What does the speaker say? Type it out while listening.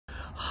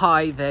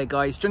Hi there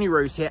guys, Johnny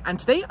Rose here, and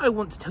today I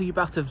want to tell you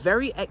about a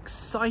very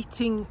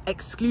exciting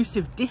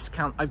exclusive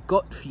discount I've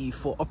got for you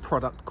for a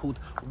product called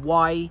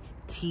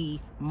YT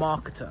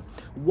Marketer.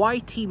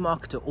 YT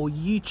Marketer, or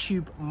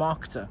YouTube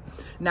Marketer.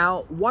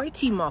 Now,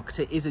 YT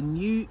Marketer is a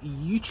new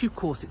YouTube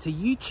course. It's a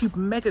YouTube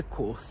mega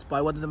course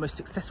by one of the most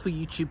successful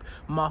YouTube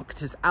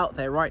marketers out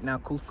there right now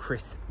called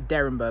Chris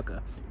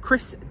Derenberger.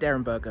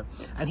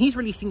 And he's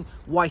releasing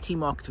YT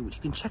Marketer, which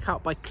you can check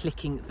out by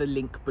clicking the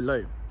link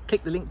below.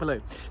 Click the link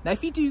below. Now,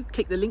 if you do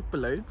click the link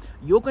below,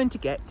 you're going to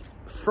get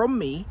from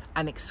me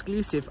an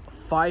exclusive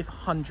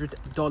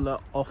 $500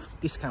 off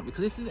discount,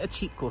 because this isn't a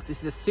cheap course.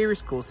 This is a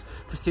serious course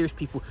for serious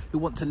people who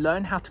want to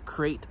learn how to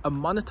create a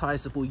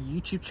monetizable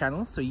YouTube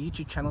channel. So a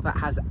YouTube channel that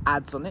has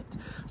ads on it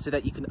so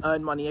that you can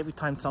earn money every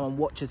time someone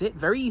watches it,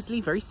 very easily,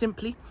 very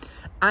simply.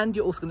 And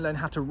you're also going to learn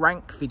how to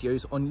rank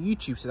videos on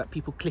YouTube so that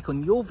people click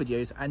on your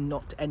videos and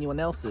not anyone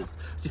else's.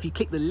 So if you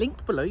click the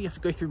link below, you have to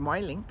go through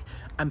my link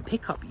and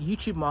pick up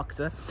YouTube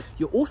Marketer.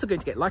 You're also going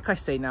to get, like I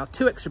say now,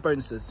 2 extra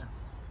bonuses.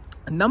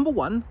 Bonus number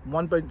one,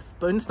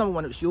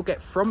 which you'll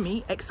get from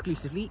me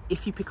exclusively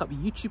if you pick up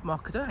YouTube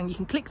Marketer, and you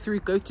can click through,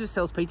 go to the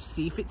sales page,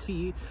 see if it's for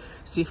you,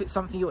 see if it's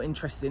something you're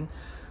interested in.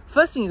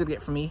 First thing you're gonna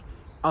get from me,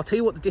 I'll tell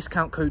you what the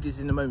discount code is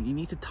in a moment. You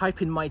need to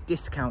type in my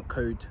discount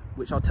code,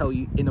 which I'll tell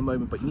you in a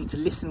moment, but you need to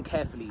listen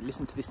carefully,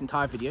 listen to this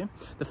entire video.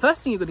 The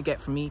first thing you're gonna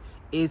get from me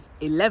is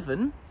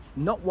 11,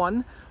 not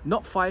 1,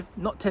 not 5,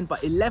 not 10,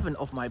 but 11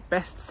 of my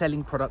best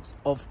selling products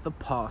of the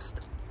past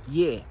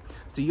year.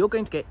 So you're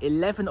going to get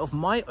 11 of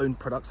my own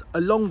products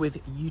along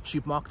with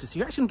YouTube Marketer. So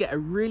you're actually going to get a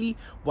really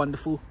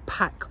wonderful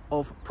pack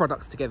of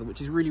products together, which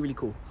is really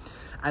cool.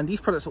 And these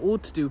products are all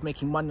to do with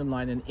making money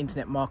online and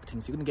internet marketing.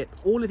 So you're going to get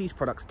all of these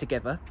products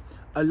together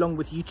along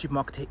with YouTube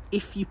Marketer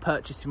if you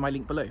purchase through my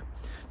link below.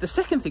 The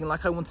second thing,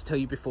 like I wanted to tell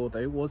you before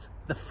though, was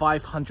the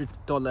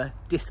 $500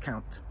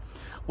 discount.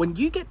 When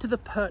you get to the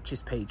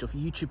purchase page of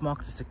YouTube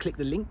Marketer, so click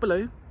the link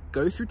below,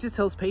 go through to the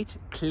sales page,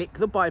 click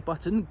the buy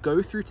button,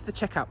 go through to the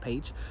checkout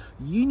page,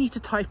 you need to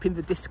type in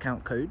the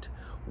discount code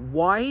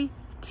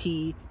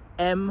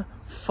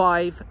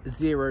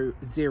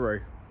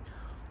YTM500.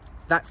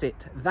 That's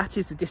it. That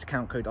is the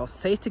discount code. I'll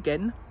say it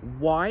again.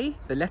 Y,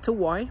 the letter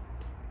Y,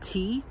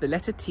 T, the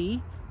letter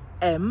T,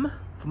 M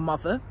for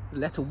mother, the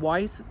letter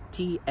Y's,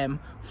 TM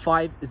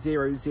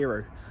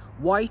 500.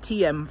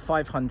 YTM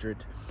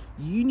 500.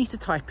 You need to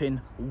type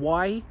in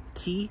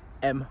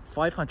YTM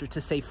 500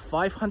 to save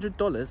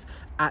 $500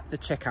 at the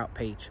checkout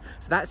page.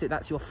 So that's it.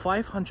 That's your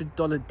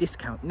 $500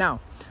 discount. Now,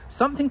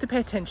 something to pay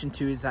attention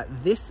to is that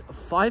this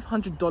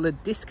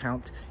 $500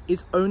 discount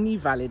is only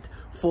valid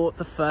for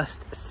the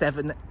first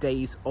 7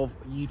 days of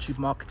YouTube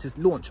Marketer's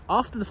launch.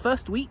 After the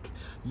first week,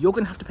 you're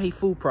going to have to pay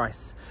full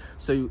price.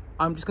 So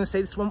I'm just going to say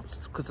this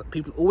once, because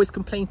people always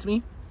complain to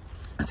me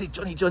and say,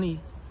 Johnny,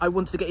 I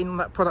wanted to get in on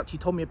that product you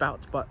told me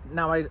about, but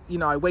now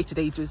I waited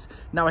ages,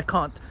 now I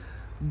can't.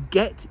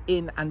 Get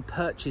in and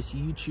purchase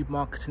YouTube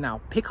Marketer now.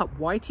 Pick up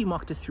YT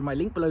Marketer through my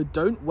link below.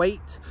 Don't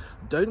wait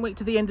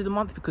to the end of the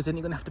month, because then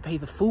you're gonna have to pay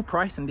the full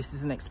price, and this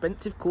is an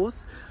expensive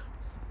course.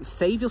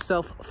 Save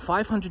yourself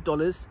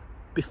 $500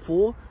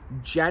 before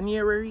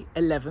January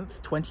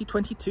 11th,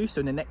 2022. So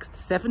in the next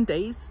 7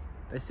 days,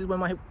 this is when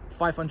my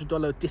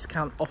 $500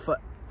 discount offer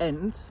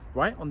ends,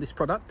 right, on this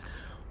product.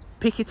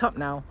 Pick it up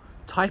now.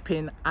 Type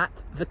in at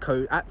the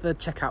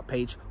checkout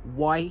page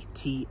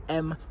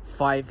YTM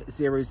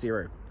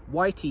 500.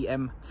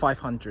 YTM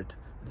 500.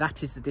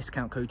 That is the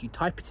discount code. You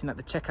type it in at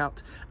the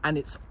checkout,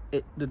 and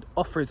the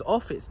offer is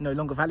off. It's no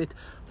longer valid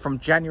from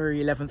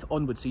January 11th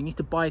onwards. So you need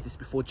to buy this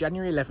before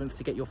January 11th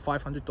to get your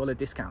 $500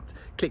 discount.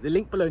 Click the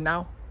link below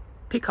now,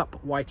 pick up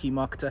YT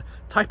Marketer,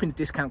 type in the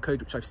discount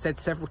code, which I've said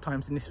several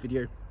times in this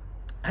video,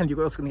 and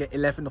you're also going to get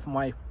 11 of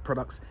my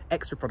products,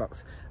 extra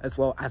products, as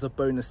well as a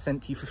bonus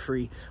sent to you for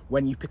free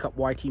when you pick up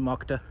YT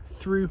Marketer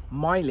through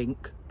my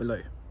link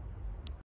below.